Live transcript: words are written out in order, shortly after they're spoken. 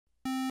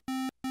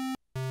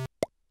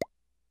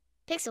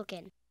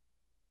Pixelkin.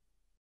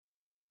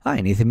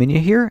 Hi, Nathan Minya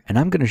here, and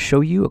I'm going to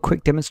show you a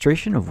quick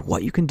demonstration of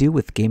what you can do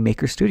with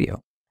GameMaker Studio.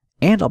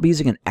 And I'll be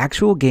using an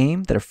actual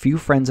game that a few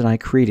friends and I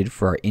created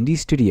for our indie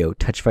studio,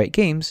 Touchfight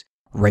Games,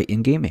 right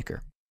in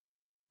GameMaker.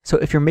 So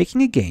if you're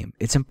making a game,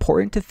 it's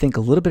important to think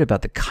a little bit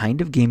about the kind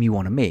of game you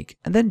want to make,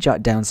 and then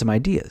jot down some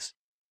ideas.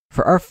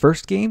 For our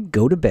first game,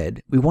 Go to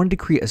Bed, we wanted to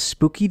create a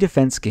spooky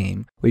defense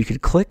game where you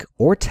could click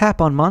or tap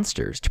on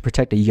monsters to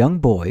protect a young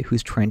boy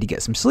who's trying to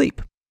get some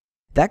sleep.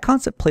 That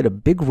concept played a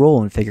big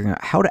role in figuring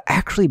out how to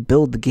actually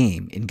build the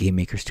game in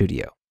GameMaker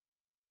Studio.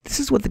 This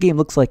is what the game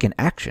looks like in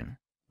action,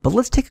 but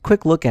let's take a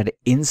quick look at it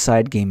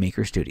inside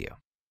GameMaker Studio.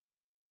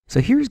 So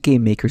here's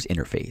GameMaker's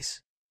interface.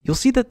 You'll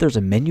see that there's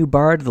a menu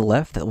bar to the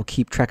left that will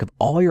keep track of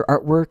all your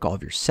artwork, all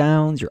of your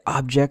sounds, your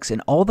objects,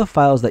 and all the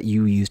files that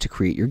you use to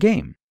create your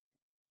game.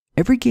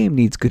 Every game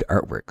needs good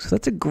artwork, so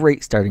that's a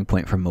great starting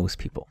point for most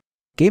people.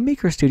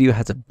 GameMaker Studio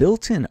has a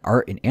built-in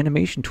art and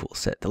animation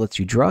toolset that lets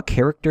you draw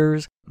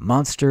characters,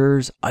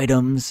 monsters,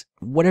 items,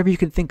 whatever you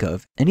can think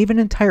of, and even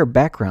entire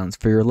backgrounds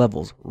for your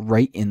levels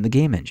right in the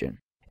game engine.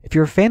 If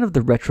you're a fan of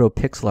the retro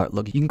pixel art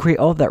look, you can create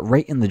all of that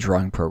right in the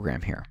drawing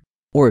program here.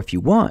 Or if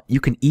you want,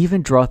 you can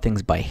even draw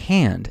things by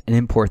hand and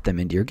import them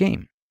into your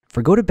game.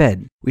 For Go to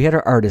Bed, we had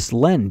our artist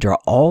Len draw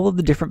all of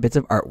the different bits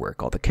of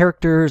artwork, all the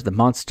characters, the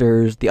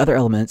monsters, the other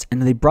elements,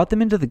 and they brought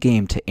them into the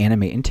game to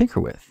animate and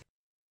tinker with.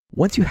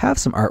 Once you have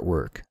some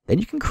artwork, then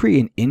you can create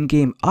an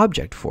in-game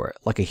object for it,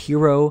 like a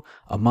hero,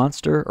 a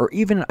monster, or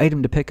even an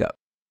item to pick up.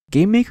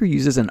 GameMaker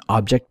uses an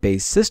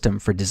object-based system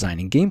for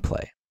designing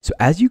gameplay. So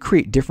as you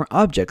create different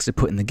objects to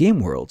put in the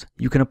game world,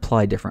 you can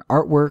apply different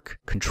artwork,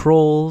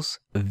 controls,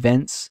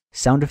 events,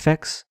 sound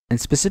effects,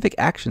 and specific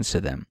actions to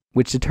them,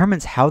 which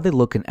determines how they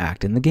look and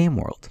act in the game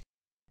world.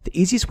 The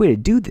easiest way to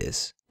do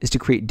this is to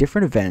create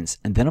different events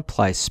and then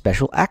apply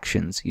special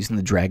actions using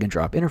the drag and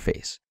drop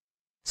interface.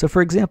 So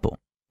for example,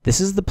 this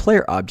is the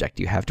player object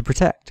you have to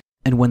protect,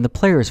 and when the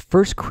player is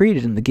first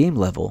created in the game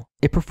level,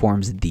 it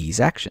performs these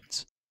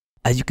actions.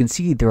 As you can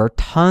see, there are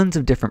tons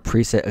of different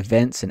preset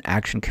events and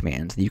action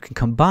commands that you can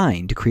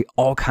combine to create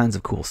all kinds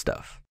of cool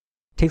stuff.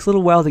 It takes a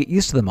little while to get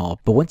used to them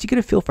all, but once you get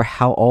a feel for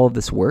how all of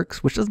this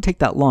works, which doesn't take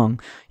that long,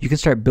 you can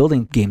start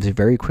building games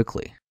very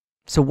quickly.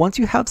 So once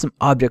you have some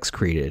objects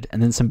created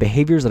and then some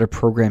behaviors that are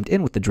programmed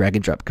in with the drag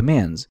and drop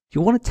commands,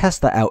 you'll want to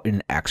test that out in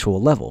an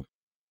actual level.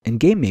 In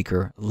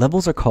GameMaker,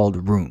 levels are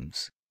called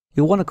rooms.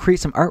 You'll want to create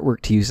some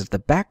artwork to use as the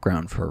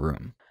background for a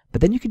room,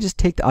 but then you can just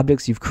take the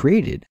objects you've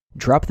created,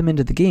 drop them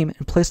into the game,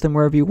 and place them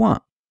wherever you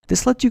want.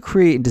 This lets you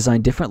create and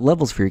design different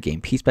levels for your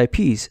game piece by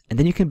piece, and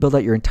then you can build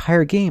out your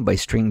entire game by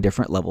stringing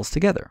different levels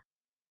together.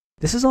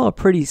 This is all a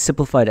pretty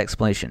simplified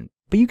explanation,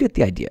 but you get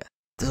the idea.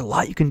 There's a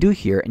lot you can do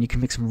here, and you can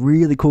make some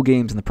really cool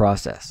games in the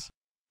process.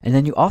 And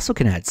then you also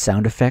can add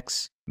sound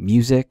effects,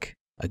 music,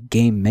 a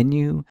game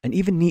menu, and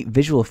even neat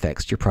visual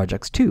effects to your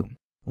projects too.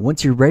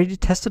 Once you're ready to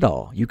test it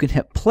all, you can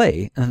hit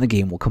play and then the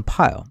game will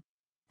compile.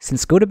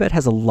 Since Go to Bed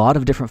has a lot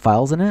of different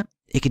files in it,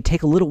 it can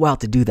take a little while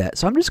to do that,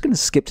 so I'm just going to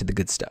skip to the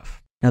good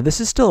stuff. Now this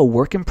is still a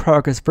work in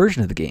progress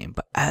version of the game,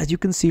 but as you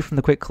can see from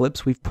the quick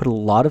clips, we've put a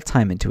lot of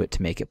time into it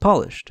to make it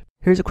polished.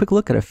 Here's a quick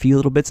look at a few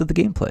little bits of the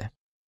gameplay.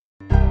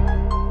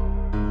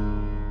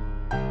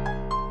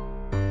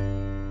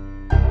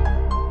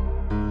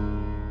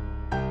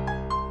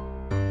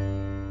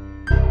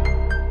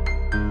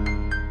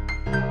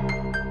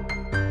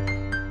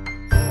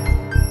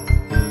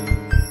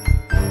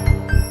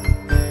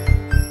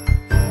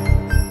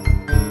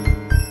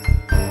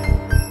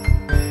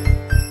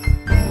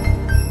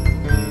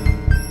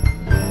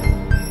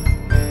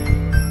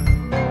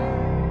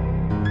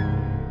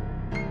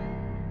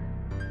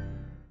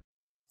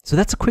 So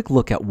that's a quick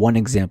look at one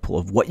example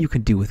of what you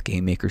can do with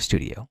GameMaker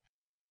Studio.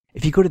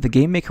 If you go to the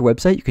GameMaker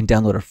website, you can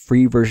download a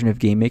free version of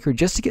GameMaker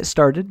just to get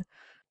started.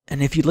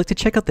 And if you'd like to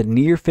check out the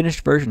near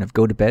finished version of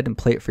Go to Bed and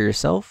play it for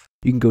yourself,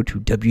 you can go to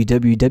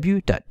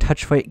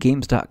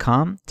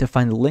www.touchfightgames.com to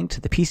find the link to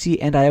the PC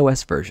and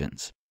iOS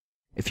versions.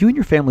 If you and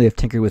your family have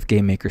tinkered with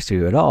GameMaker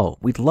Studio at all,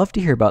 we'd love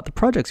to hear about the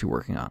projects you're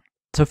working on.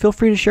 So feel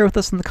free to share with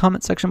us in the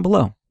comment section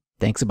below.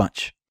 Thanks a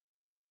bunch.